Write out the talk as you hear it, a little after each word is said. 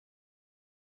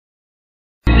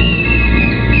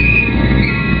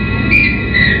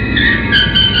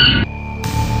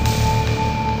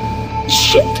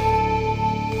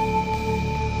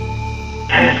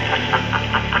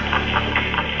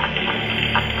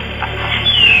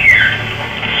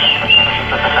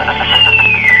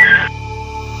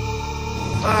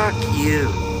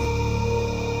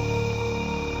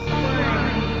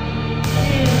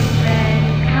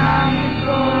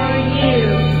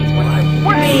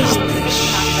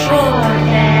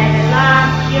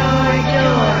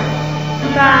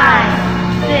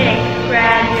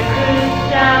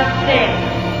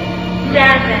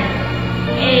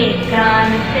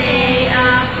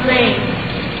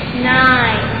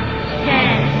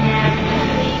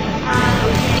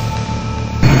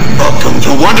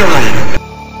wonderland.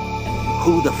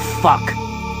 Who the fuck?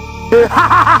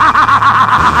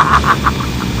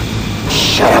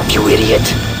 Shut up, you idiot!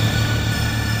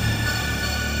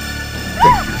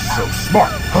 Think you're so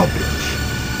smart, huh, bitch?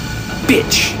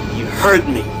 Bitch, you heard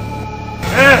me.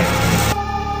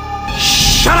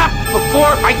 Shut up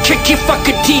before I kick your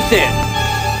fucking teeth in!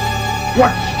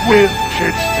 What's with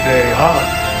kids today, huh?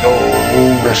 No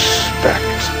respect.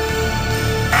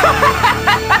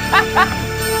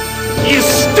 You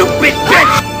stupid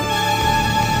bitch!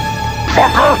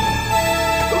 Fucker!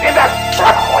 Who in the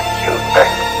fuck what you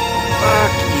think?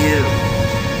 Fuck you.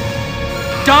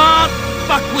 Don't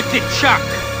fuck with the Chuck!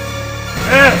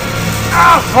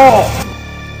 Asshole!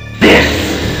 This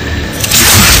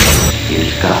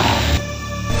is God.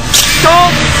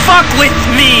 Don't fuck with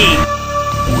me!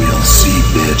 We'll see,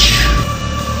 bitch.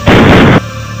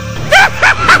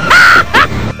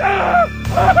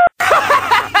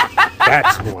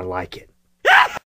 That's more like it.